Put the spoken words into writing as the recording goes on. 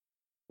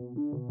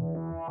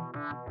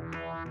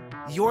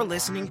You're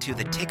listening to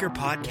the Ticker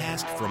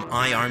Podcast from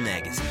IR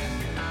Magazine,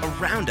 a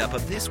roundup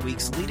of this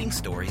week's leading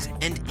stories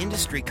and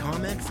industry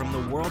comment from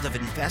the world of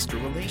investor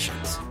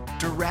relations.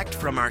 Direct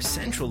from our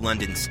central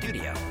London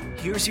studio,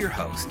 here's your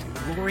host,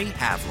 Rory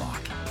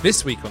Havelock.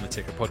 This week on the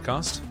Ticker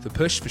Podcast, the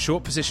push for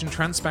short position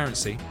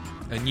transparency,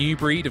 a new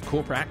breed of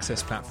corporate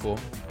access platform,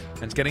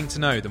 and getting to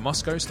know the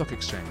Moscow Stock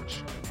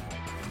Exchange.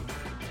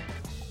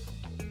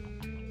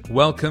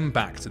 Welcome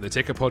back to the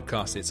Ticker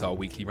Podcast. It's our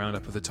weekly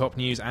roundup of the top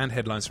news and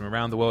headlines from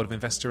around the world of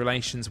investor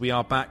relations. We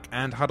are back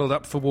and huddled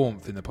up for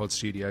warmth in the pod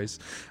studios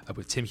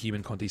with Tim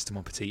Human, Candice de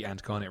Montpetit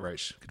and Garnet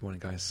Roche. Good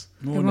morning, guys.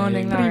 Good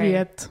morning,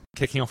 Larry.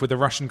 Kicking off with the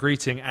Russian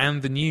greeting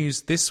and the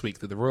news this week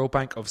that the Royal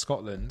Bank of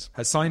Scotland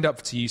has signed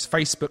up to use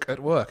Facebook at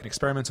Work, an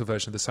experimental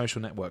version of the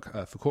social network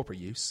for corporate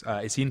use.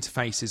 Its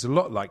interface is a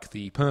lot like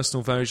the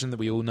personal version that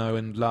we all know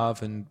and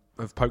love and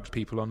have poked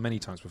people on many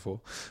times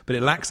before, but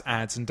it lacks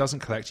ads and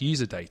doesn't collect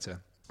user data.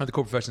 The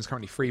corporate version is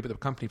currently free, but the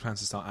company plans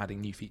to start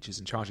adding new features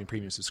and charging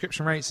premium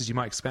subscription rates, as you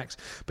might expect.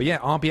 But yeah,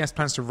 RBS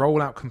plans to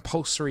roll out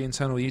compulsory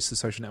internal use of the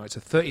social network to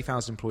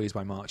 30,000 employees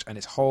by March and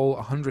its whole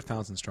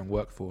 100,000 strong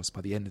workforce by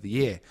the end of the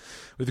year,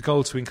 with the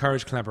goal to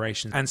encourage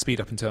collaboration and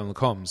speed up internal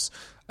comms,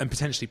 and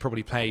potentially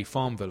probably play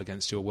Farmville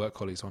against your work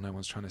colleagues while no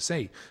one's trying to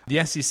see.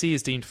 The SEC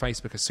has deemed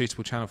Facebook a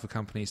suitable channel for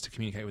companies to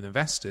communicate with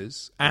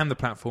investors, and the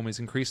platform is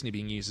increasingly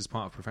being used as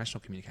part of professional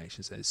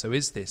communications. So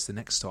is this the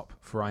next stop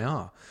for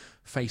IR?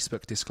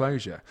 Facebook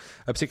disclosure,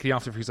 particularly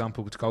after, for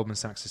example, Goldman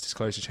Sachs'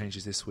 disclosure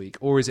changes this week,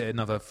 or is it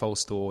another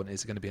false dawn?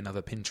 Is it going to be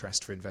another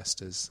Pinterest for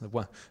investors?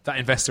 Well, that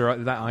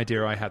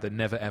idea I had that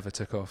never ever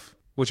took off.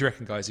 What do you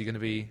reckon, guys? Are you going to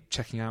be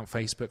checking out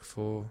Facebook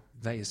for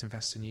latest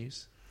investor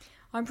news?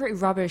 I'm pretty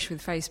rubbish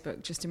with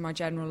Facebook, just in my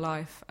general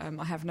life.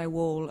 I have no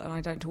wall, and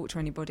I don't talk to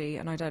anybody,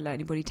 and I don't let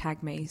anybody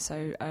tag me,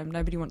 so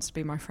nobody wants to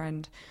be my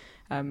friend.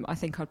 I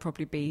think I'd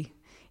probably be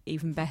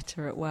even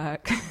better at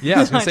work. Yeah, I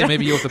was going to say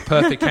maybe you're the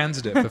perfect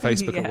candidate for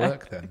Facebook at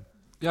Work then.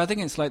 Yeah, I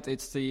think it's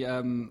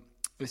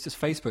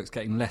just Facebook's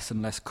getting less and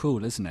less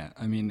cool, isn't it?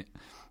 I mean,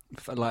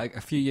 like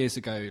a few years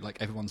ago, like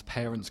everyone's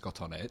parents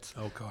got on it.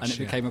 Oh gosh, and it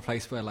became a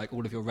place where like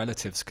all of your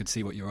relatives could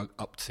see what you're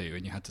up to,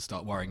 and you had to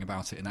start worrying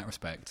about it in that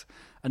respect.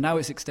 And now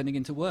it's extending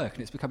into work,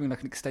 and it's becoming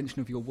like an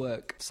extension of your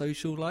work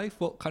social life.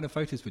 What kind of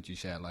photos would you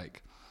share?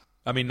 Like,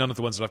 I mean, none of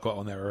the ones that I've got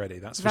on there already,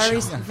 that's for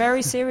sure.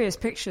 Very serious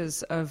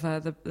pictures of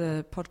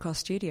the podcast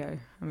studio.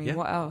 I mean,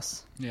 What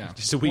else? Yeah.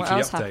 Just a weekly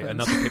update, happens?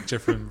 another picture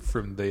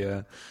from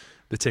the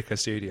Ticker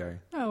studio.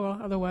 Oh, well,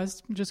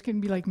 otherwise, I'm just going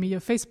to be like me, a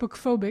Facebook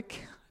phobic.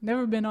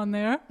 Never been on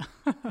there.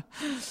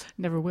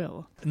 Never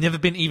will. Never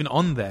been even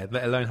on there,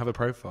 let alone have a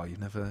profile. You've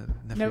never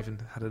even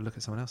had a look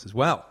at someone else's.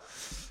 Well,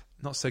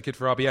 not so good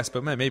for RBS,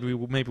 but maybe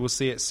we'll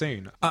see it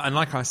soon. And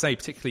like I say,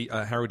 particularly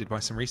heralded by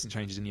some recent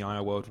changes in the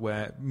IR world,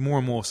 where more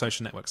and more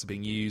social networks are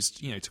being used,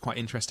 to quite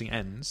interesting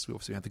ends. We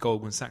obviously had the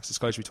Goldman Sachs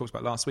disclosure we talked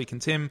about last week.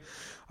 And Tim,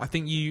 I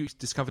think you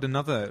discovered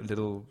another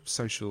little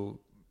social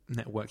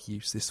network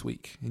use this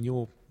week in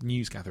your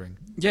news gathering.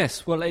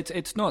 Yes, well,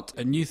 it's not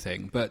a new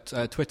thing, but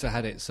Twitter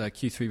had its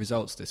Q3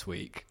 results this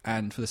week,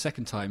 and for the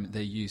second time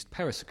they used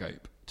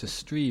Periscope to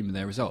stream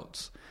their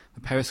results.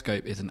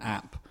 Periscope is an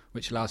app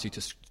which allows you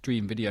to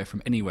stream video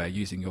from anywhere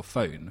using your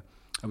phone,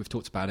 and we've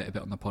talked about it a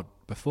bit on the pod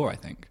before, I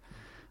think.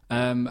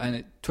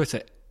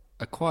 Twitter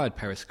acquired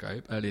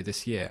Periscope earlier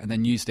this year and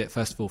then used it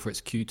first of all for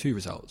its Q2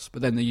 results,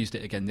 but then they used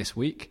it again this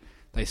week.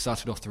 They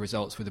started off the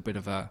results with a bit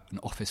of an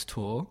office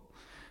tour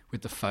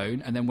with the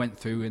phone, and then went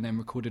through and then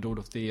recorded all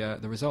of the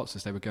results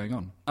as they were going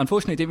on.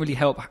 Unfortunately, it didn't really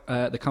help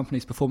the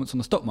company's performance on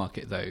the stock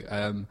market,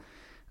 though.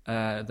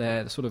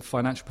 Their sort of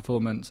financial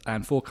performance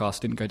and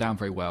forecast didn't go down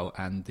very well,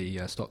 and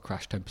the stock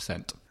crashed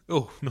 10%.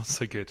 Oh, not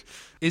so good.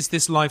 Is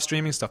this live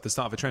streaming stuff the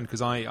start of a trend?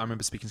 Because I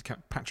remember speaking to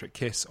Patrick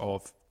Kiss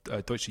of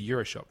Deutsche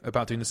Euroshop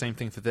about doing the same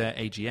thing for their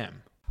AGM.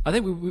 I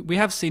think we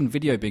have seen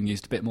video being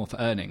used a bit more for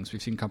earnings.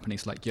 We've seen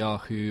companies like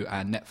Yahoo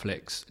and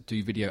Netflix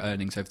do video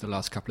earnings over the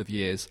last couple of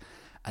years.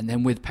 And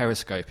then with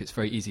Periscope, it's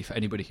very easy for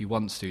anybody who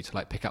wants to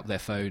like pick up their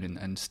phone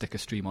and stick a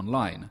stream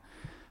online.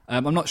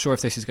 I'm not sure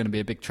if this is going to be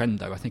a big trend,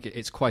 though. I think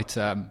it's quite...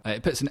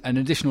 it puts an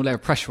additional layer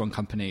of pressure on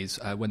companies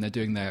when they're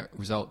doing their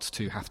results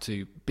to have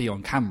to be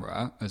on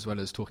camera as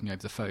well as talking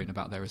over the phone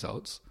about their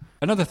results.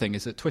 Another thing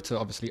is that Twitter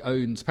obviously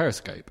owns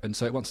Periscope, and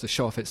so it wants to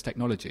show off its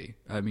technology.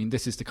 I mean,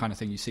 this is the kind of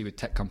thing you see with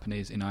tech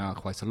companies in IR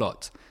quite a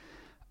lot.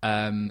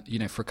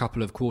 For a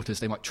couple of quarters,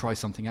 they might try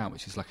something out,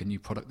 which is like a new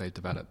product they've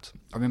developed.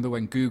 I remember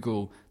when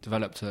Google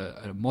developed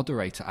a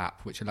moderator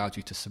app, which allowed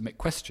you to submit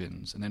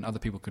questions, and then other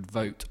people could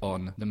vote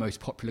on the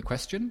most popular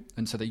question.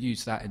 And so they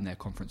used that in their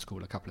conference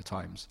call a couple of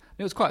times.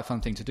 It was quite a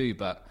fun thing to do,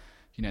 but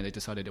they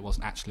decided it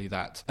wasn't actually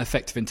that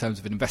effective in terms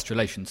of an investor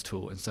relations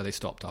tool, and so they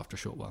stopped after a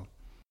short while.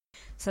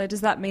 So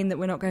does that mean that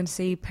we're not going to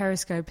see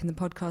Periscope in the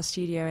podcast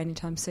studio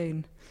anytime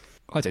soon?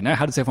 I don't know.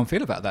 How does everyone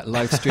feel about that?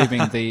 Live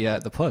streaming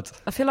the pod.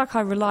 I feel like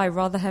I rely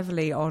rather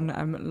heavily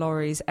on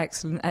Laurie's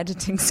excellent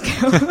editing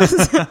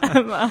skills.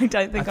 I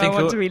don't think I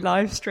want to be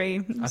live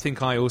streamed. I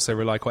think I also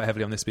rely quite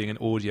heavily on this being an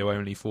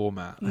audio-only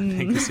format. I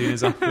think as soon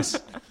as I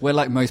was... We're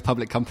like most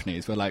public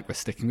companies. We're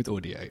sticking with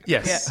audio.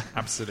 Yes,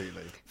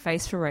 absolutely.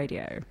 Face for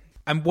radio.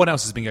 And what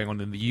else has been going on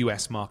in the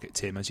US market,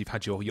 Tim, as you've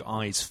had your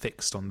eyes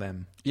fixed on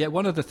them? Yeah,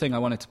 one other thing I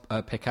wanted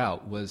to pick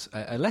out was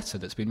a letter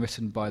that's been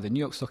written by the New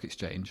York Stock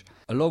Exchange,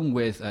 along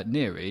with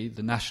NERI,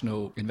 the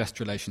National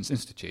Investor Relations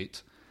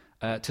Institute,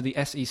 to the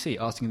SEC,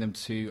 asking them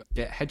to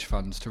get hedge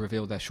funds to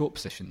reveal their short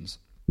positions.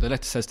 The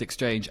letter says the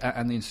exchange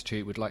and the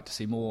institute would like to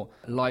see more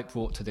light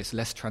brought to this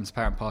less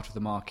transparent part of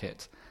the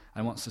market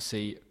and wants to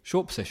see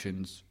short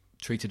positions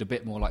treated a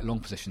bit more like long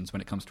positions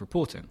when it comes to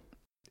reporting.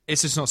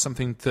 Is this not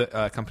something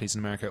that companies in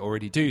America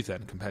already do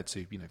then, compared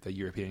to their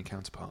European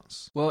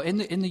counterparts? Well, in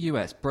the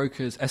US,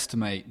 brokers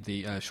estimate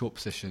the short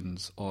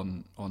positions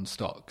on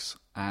stocks,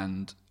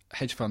 and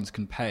hedge funds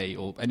can pay,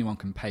 or anyone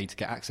can pay to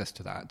get access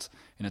to that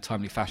in a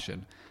timely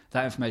fashion.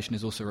 That information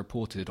is also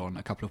reported on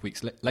a couple of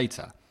weeks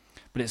later.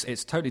 But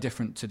it's totally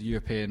different to the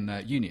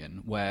European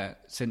Union, where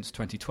since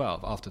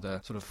 2012, after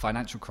the sort of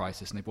financial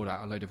crisis, and they brought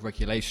out a load of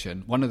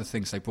regulation, one of the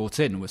things they brought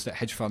in was that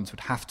hedge funds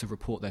would have to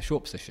report their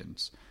short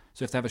positions.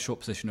 So if they have a short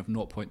position of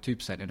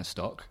 0.2% in a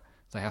stock,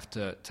 they have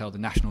to tell the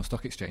National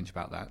Stock Exchange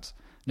about that.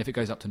 And if it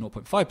goes up to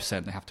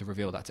 0.5%, they have to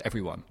reveal that to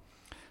everyone.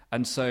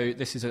 And so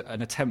this is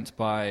an attempt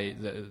by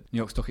the New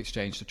York Stock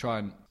Exchange to try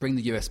and bring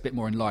the US a bit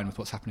more in line with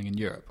what's happening in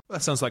Europe. Well,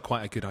 that sounds like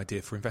quite a good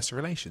idea for investor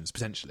relations,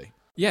 potentially.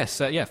 Yes,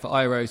 for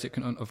IROs, it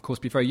can, of course,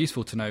 be very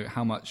useful to know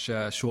how much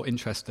short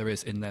interest there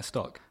is in their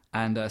stock.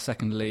 And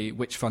secondly,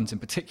 which funds in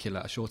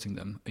particular are shorting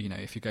them.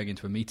 If you're going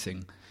into a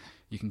meeting,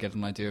 you can get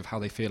an idea of how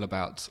they feel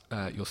about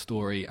your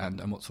story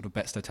and what sort of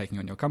bets they're taking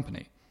on your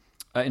company.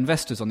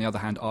 Investors, on the other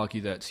hand,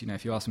 argue that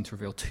if you ask them to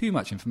reveal too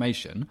much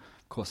information,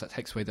 of course that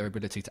takes away their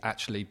ability to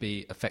actually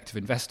be effective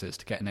investors,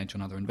 to get an edge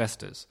on other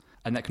investors.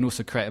 And that can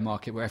also create a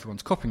market where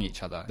everyone's copying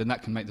each other. Then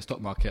that can make the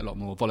stock market a lot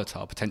more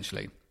volatile,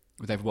 potentially,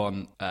 with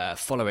everyone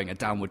following a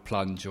downward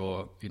plunge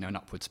or an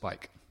upward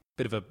spike.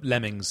 Bit of a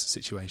Lemmings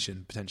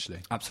situation, potentially.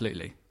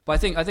 Absolutely. But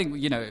I think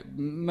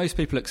most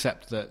people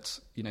accept that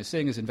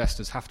seeing as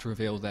investors have to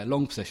reveal their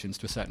long positions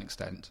to a certain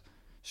extent,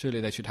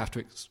 surely they should have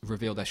to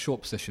reveal their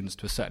short positions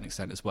to a certain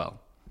extent as well.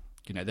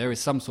 There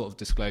is some sort of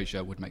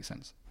disclosure would make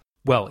sense.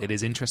 Well, it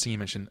is interesting you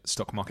mentioned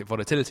stock market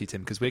volatility,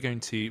 Tim, because we're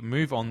going to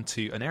move on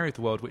to an area of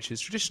the world which has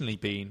traditionally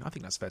been, I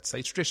think that's fair to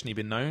say, traditionally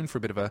been known for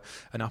a bit of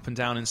an up and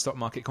down in stock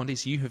market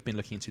quantities. You have been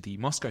looking into the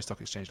Moscow Stock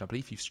Exchange, and I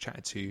believe you've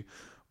chatted to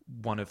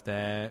one of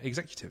their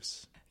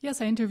executives. Yes,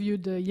 I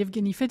interviewed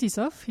Yevgeny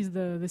Fetisov. He's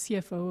the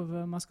CFO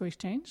of Moscow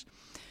Exchange.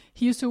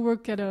 He used to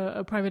work at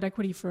a private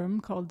equity firm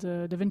called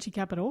Da Vinci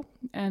Capital,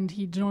 and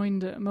he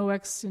joined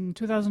MOEX in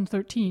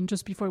 2013,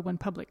 just before it went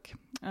public,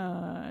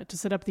 to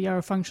set up the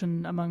IR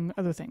function, among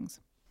other things.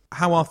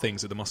 How are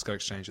things at the Moscow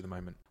Exchange at the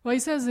moment? Well, he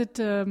says it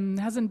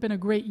hasn't been a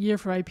great year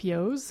for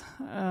IPOs,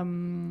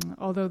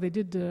 although they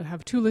did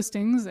have 2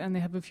 listings and they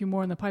have a few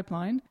more in the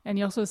pipeline. And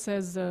he also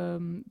says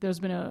there's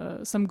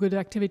been some good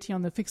activity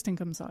on the fixed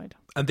income side.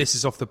 And this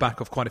is off the back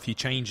of quite a few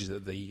changes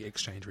at the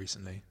exchange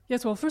recently.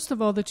 Yes, well, first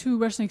of all, the 2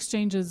 Russian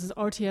exchanges,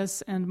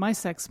 RTS and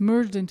MISEX,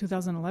 merged in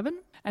 2011.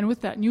 And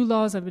with that, new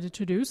laws have been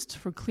introduced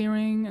for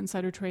clearing,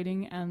 insider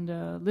trading,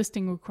 and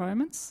listing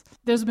requirements.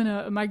 There's been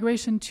a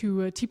migration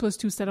to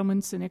T+2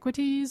 settlements in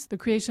equities, the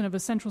creation of a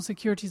central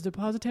securities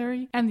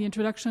depository, and the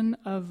introduction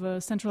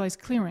of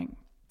centralized clearing.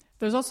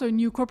 There's also a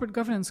new corporate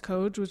governance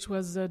code, which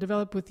was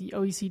developed with the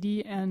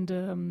OECD and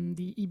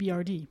the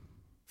EBRD.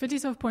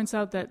 Fetisov points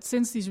out that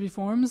since these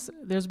reforms,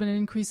 there's been an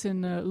increase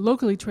in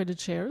locally traded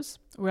shares,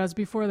 whereas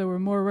before there were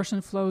more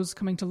Russian flows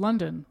coming to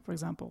London, for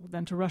example,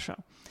 than to Russia.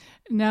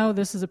 Now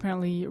this is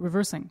apparently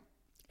reversing.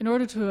 In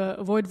order to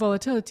avoid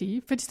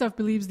volatility, Fetisov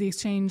believes the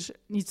exchange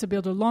needs to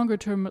build a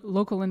longer-term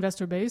local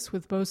investor base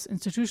with both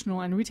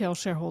institutional and retail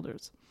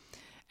shareholders.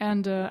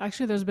 And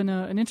actually there's been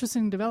an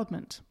interesting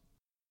development.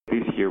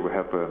 This year we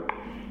have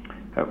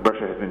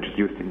Russia has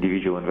introduced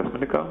individual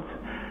investment accounts.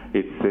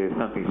 It's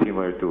something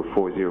similar to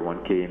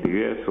 401k in the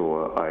US,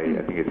 or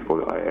I think it's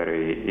called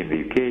IRA in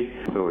the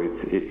UK. So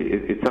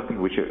it's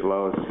something which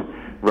allows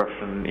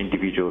Russian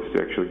individuals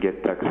to actually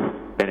get tax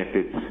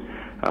benefits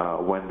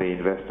when they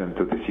invest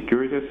into the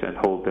securities and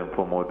hold them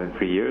for more than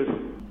 3 years.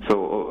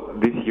 So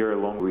this year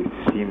alone we've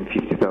seen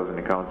 50,000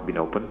 accounts being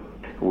opened.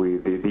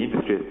 The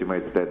industry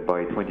estimates that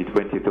by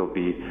 2020 there'll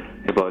be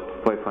about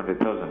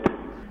 500,000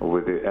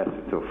 with the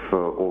assets of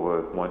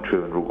over 1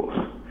 trillion rubles.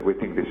 We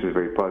think this is a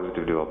very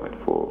positive development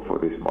for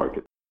this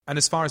market. And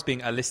as far as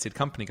being a listed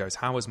company goes,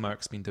 how has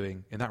MOEX been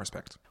doing in that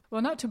respect?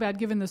 Well, not too bad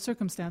given the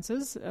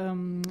circumstances.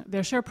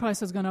 Their share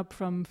price has gone up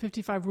from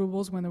 55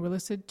 rubles when they were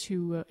listed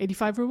to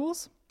 85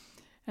 rubles.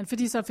 And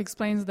Fetisov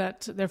explains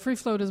that their free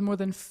float is more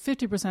than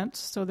 50%,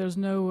 so there's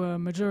no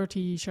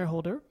majority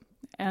shareholder.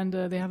 And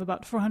they have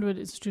about 400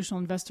 institutional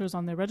investors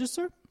on their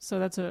register, so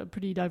that's a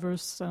pretty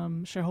diverse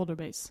shareholder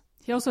base.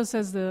 He also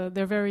says they're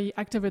very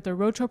active at their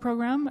roadshow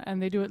program,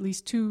 and they do at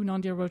least 2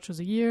 non-deal roadshows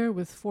a year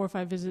with 4 or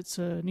 5 visits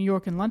to New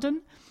York and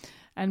London,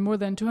 and more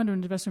than 200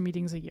 investor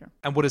meetings a year.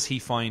 And what does he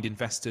find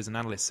investors and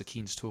analysts are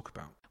keen to talk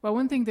about? Well,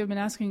 one thing they've been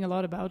asking a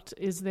lot about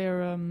is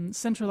their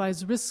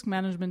centralized risk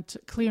management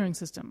clearing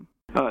system.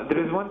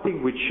 There is one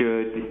thing which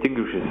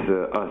distinguishes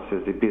us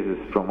as a business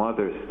from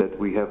others, that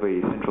we have a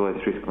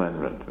centralized risk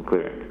management and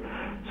clearing.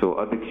 So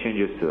other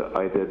exchanges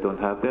either don't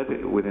have that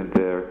within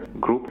their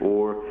group,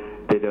 or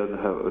they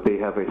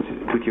have a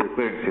 2-tier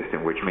clearing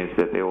system, which means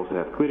that they also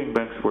have clearing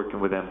banks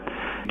working with them.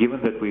 Given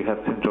that we have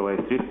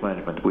centralized risk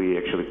management, we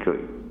actually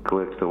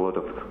collect a lot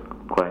of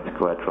clients'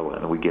 collateral,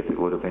 and we get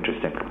a lot of interest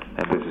income.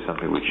 And this is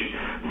something which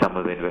some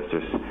of the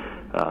investors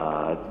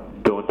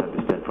don't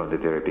understand from the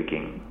very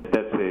beginning.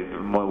 That's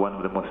one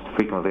of the most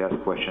frequently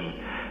asked questions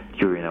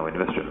during our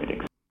investor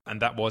meetings.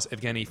 And that was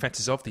Evgeny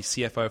Fetisov, the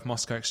CFO of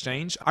Moscow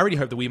Exchange. I really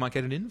hope that we might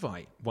get an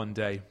invite one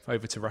day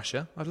over to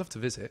Russia. I'd love to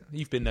visit.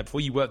 You've been there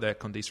before. You worked there,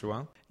 Candice, for a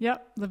while. Yeah,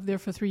 lived there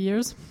for 3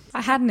 years.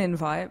 I had an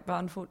invite, but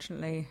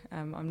unfortunately,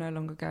 I'm no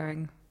longer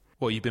going.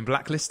 Well, you've been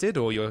blacklisted,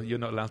 or you're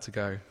not allowed to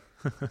go?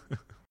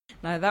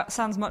 No, that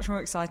sounds much more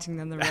exciting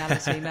than the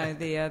reality. No,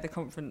 the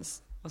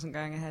conference wasn't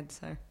going ahead,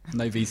 so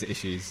No visa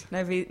issues.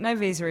 no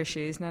visa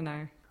issues.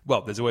 No.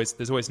 Well, there's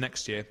always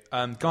next year.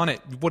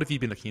 Garnet, what have you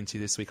been looking into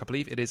this week? I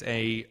believe it is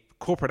a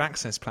corporate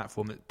access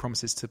platform that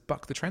promises to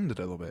buck the trend a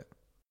little bit.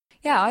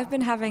 Yeah, I've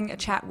been having a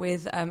chat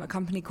with a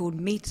company called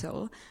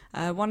Meetle,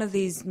 one of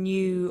these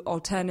new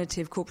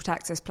alternative corporate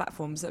access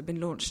platforms that have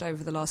been launched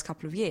over the last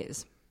couple of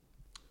years.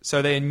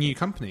 So they're a new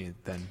company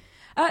then?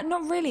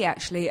 Not really,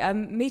 actually.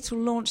 Meetle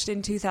launched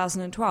in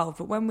 2012,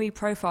 but when we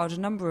profiled a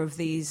number of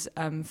these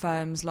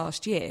firms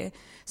last year,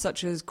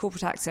 such as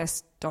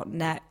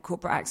CorporateAccess.net,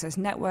 Corporate Access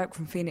Network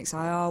from Phoenix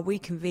IR,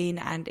 WeConvene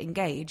and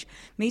Engage,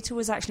 Meetle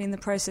was actually in the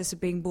process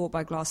of being bought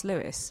by Glass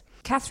Lewis.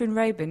 Catherine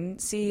Rabin,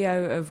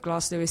 CEO of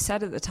Glass Lewis,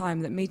 said at the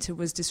time that Meetle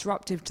was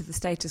disruptive to the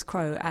status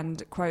quo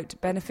and, quote,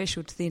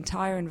 beneficial to the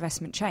entire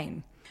investment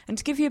chain. And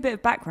to give you a bit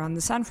of background,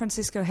 the San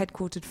Francisco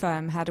headquartered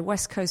firm had a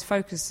West Coast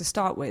focus to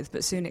start with,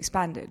 but soon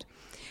expanded.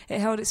 It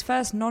held its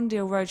first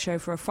non-deal roadshow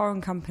for a foreign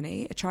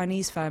company, a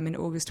Chinese firm, in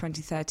August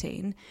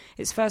 2013,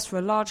 its first for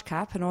a large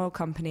cap, an oil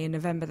company, in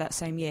November that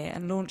same year,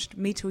 and launched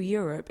Meetle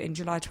Europe in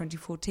July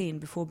 2014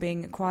 before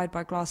being acquired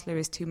by Glass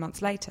Lewis 2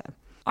 months later.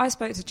 I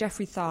spoke to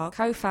Jeffrey Tharr,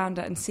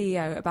 co-founder and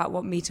CEO, about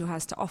what Meetle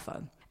has to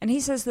offer. And he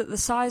says that the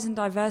size and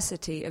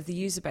diversity of the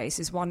user base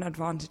is one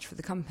advantage for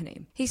the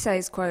company. He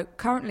says, quote,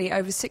 currently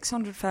over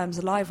 600 firms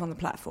are live on the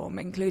platform,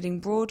 including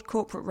broad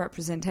corporate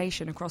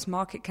representation across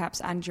market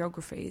caps and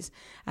geographies,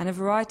 and a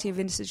variety of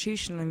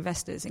institutional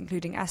investors,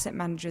 including asset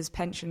managers,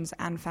 pensions,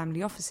 and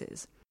family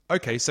offices.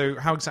 Okay, so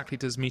how exactly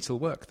does Meetle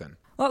work then?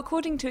 Well,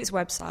 according to its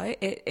website,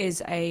 it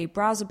is a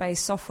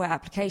browser-based software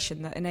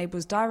application that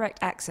enables direct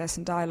access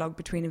and dialogue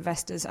between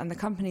investors and the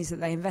companies that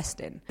they invest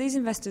in. These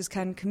investors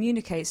can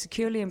communicate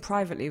securely and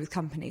privately with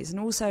companies and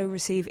also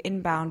receive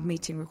inbound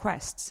meeting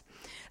requests.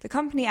 The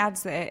company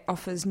adds that it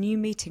offers new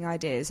meeting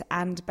ideas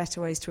and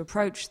better ways to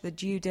approach the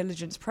due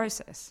diligence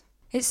process.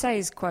 It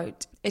says,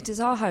 quote, it is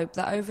our hope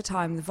that over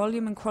time the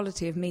volume and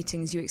quality of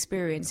meetings you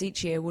experience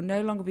each year will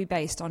no longer be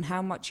based on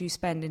how much you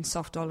spend in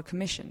soft dollar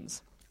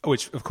commissions.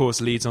 Which, of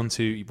course, leads on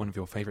to one of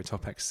your favourite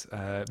topics,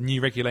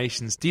 new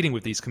regulations dealing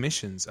with these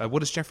commissions. What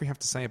does Jeffrey have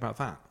to say about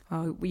that?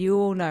 Oh, you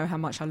all know how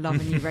much I love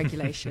a new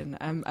regulation.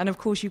 And, of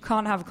course, you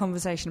can't have a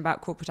conversation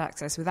about corporate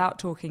access without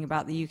talking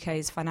about the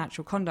UK's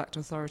Financial Conduct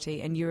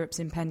Authority and Europe's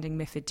impending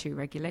MiFID II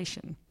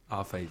regulation.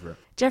 Our favourite.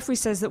 Jeffrey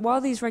says that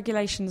while these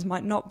regulations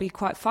might not be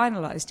quite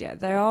finalised yet,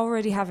 they are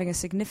already having a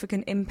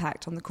significant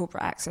impact on the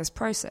corporate access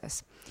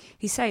process.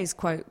 He says,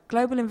 quote,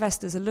 global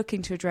investors are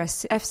looking to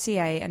address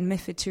FCA and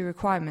MiFID II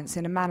requirements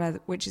in a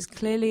manner which is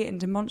clearly and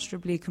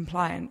demonstrably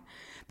compliant,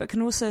 but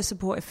can also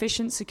support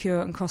efficient,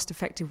 secure and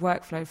cost-effective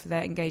workflow for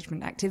their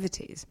engagement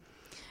activities.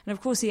 And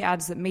of course he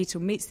adds that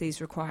Meetle meets these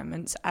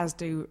requirements, as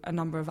do a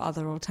number of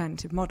other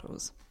alternative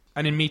models.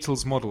 And in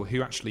Meetle's model,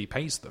 who actually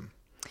pays them?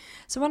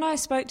 So when I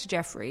spoke to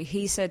Jeffrey,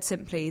 he said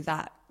simply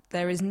that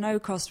there is no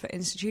cost for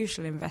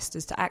institutional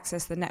investors to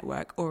access the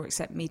network or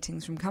accept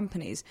meetings from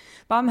companies.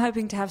 But I'm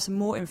hoping to have some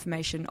more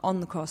information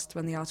on the cost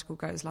when the article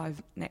goes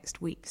live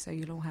next week. So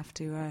you'll all have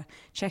to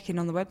check in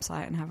on the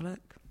website and have a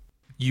look.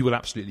 You will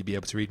absolutely be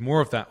able to read more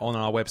of that on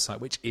our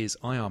website, which is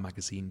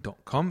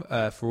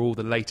irmagazine.com, for all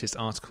the latest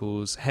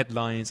articles,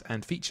 headlines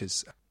and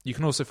features. You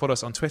can also follow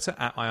us on Twitter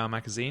at IR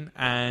Magazine,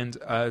 and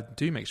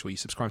do make sure you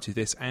subscribe to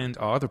this and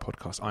our other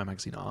podcast, IR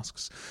Magazine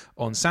Asks,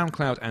 on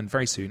SoundCloud and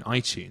very soon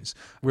iTunes.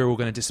 We're all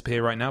going to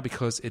disappear right now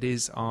because it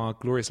is our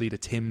glorious leader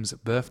Tim's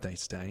birthday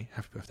today.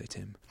 Happy birthday,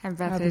 Tim. Happy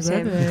birthday,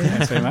 Tim.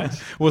 Thanks very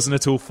much. Wasn't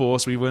at all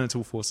forced. We weren't at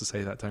all forced to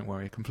say that, don't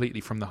worry.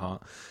 Completely from the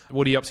heart.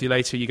 What are you up to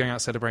later? Are you going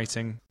out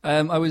celebrating?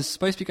 I was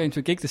supposed to be going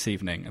to a gig this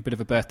evening, a bit of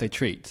a birthday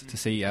treat to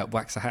see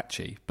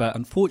Waxahachie, but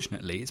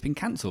unfortunately it's been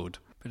cancelled.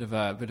 Bit of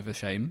a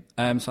shame.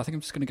 So I think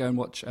I'm just going to go and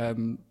watch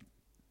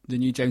the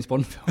new James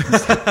Bond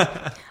films.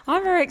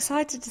 I'm very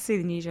excited to see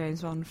the new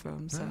James Bond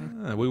film. So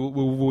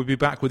We'll be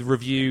back with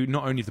review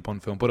not only of the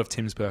Bond film but of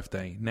Tim's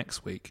birthday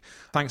next week.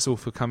 Thanks all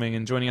for coming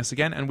and joining us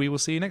again, and we will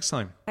see you next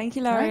time. Thank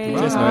you, Laurie. Thank you.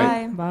 Cheers,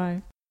 Laurie.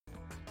 Bye.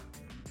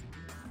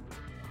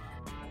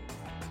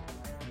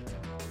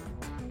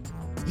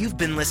 You've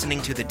been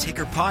listening to the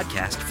Ticker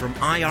podcast from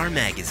IR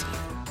Magazine.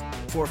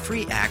 For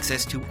free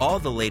access to all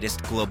the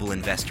latest global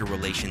investor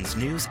relations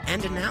news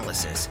and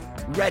analysis,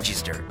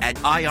 register at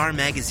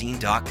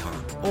irmagazine.com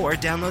or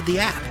download the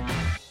app.